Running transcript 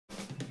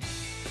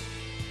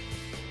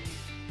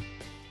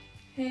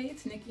Hey,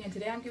 it's Nikki, and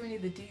today I'm giving you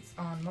the deets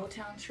on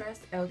Motown Tress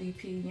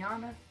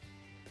LDP-Yana.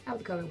 I have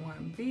the color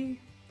 1B,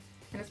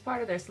 and it's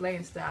part of their Slay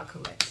and Style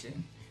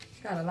collection.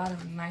 Got a lot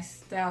of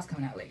nice styles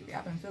coming out lately.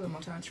 I've been feeling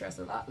Motown Tress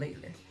a lot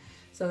lately.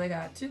 So they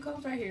got two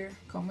combs right here,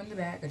 comb in the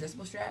back,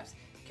 adjustable straps.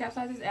 Cap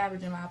size is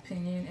average in my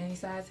opinion. Any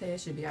size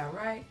head should be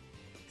alright.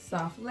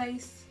 Soft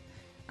lace.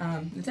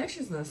 The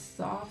texture is a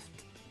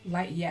soft,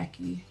 light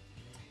yaki.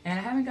 And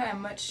I haven't gotten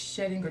much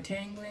shedding or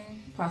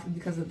tangling, possibly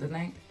because of the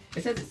length.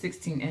 It says it's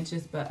 16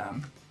 inches, but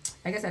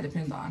I guess that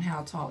depends on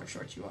how tall or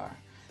short you are.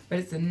 But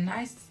it's a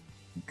nice,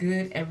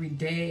 good,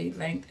 everyday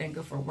length and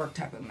good for work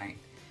type of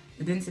length.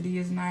 The density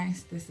is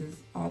nice. This is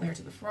all there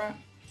to the front.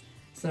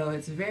 So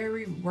it's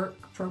very work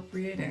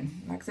appropriate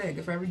and, like I said,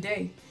 good for every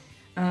day.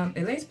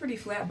 It lays pretty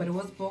flat, but it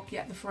was bulky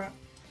at the front.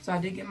 So I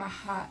did get my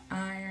hot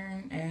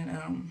iron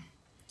and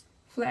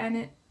flatten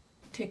it,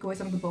 take away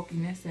some of the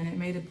bulkiness, and it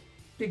made a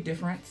big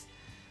difference.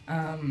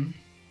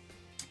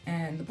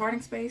 And the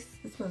parting space,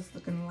 this is what it's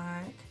looking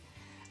like.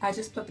 I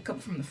just plucked a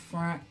couple from the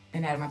front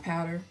and added my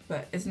powder,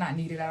 but it's not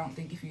needed, I don't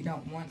think, if you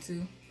don't want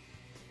to.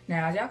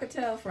 Now, as y'all could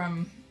tell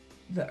from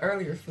the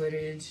earlier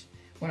footage,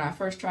 when I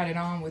first tried it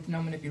on with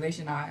no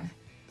manipulation, I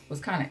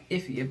was kind of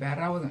iffy about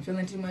it. I wasn't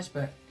feeling too much,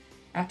 but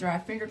after I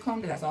finger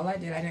combed it, that's all I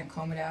did. I didn't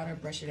comb it out or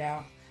brush it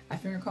out. I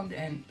finger combed it,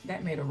 and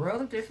that made a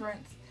world of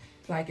difference.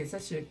 Like, it's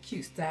such a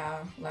cute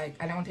style. Like,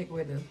 I don't want to take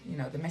away the,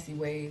 the messy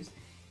waves.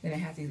 Then it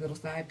has these little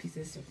side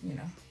pieces,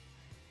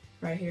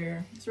 right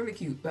here. It's really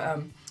cute,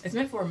 but it's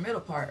meant for a middle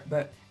part,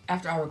 but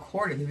after I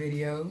recorded the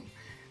video,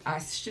 I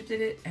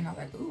shifted it, and I was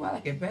like, ooh, I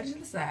like it better to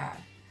the side.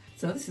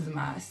 So this is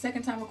my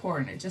second time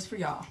recording it, just for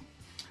y'all.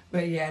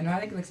 But yeah, no, I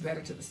think it looks better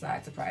to the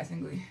side,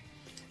 surprisingly.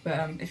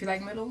 But if you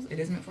like middles, it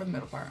is meant for the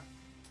middle part.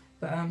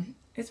 But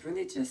it's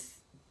really just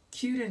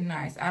cute and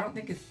nice. I don't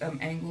think it's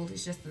angled,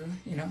 it's just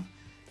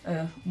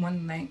a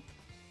one length,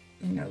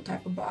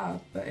 type of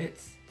bob, but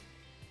it's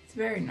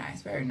very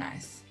nice, very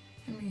nice.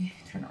 Let me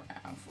turn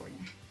around for you.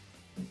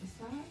 The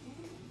side.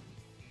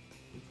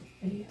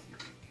 Yeah.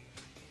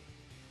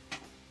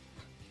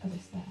 Other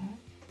side.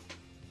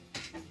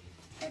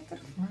 Back to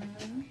the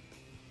front.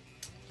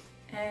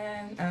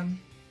 And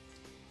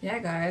yeah,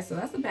 guys. So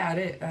that's about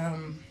it.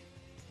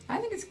 I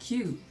think it's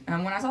cute.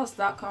 When I saw the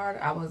stock card,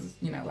 I was,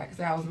 like I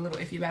said, I was a little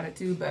iffy about it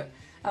too. But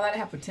I thought it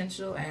had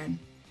potential, and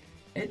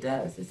it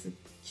does. It's a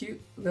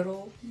cute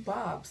little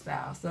bob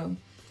style. So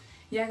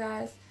yeah,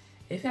 guys.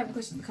 If you have any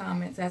questions in the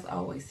comments, as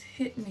always,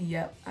 hit me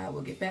up. I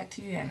will get back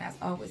to you. And as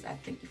always, I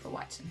thank you for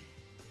watching.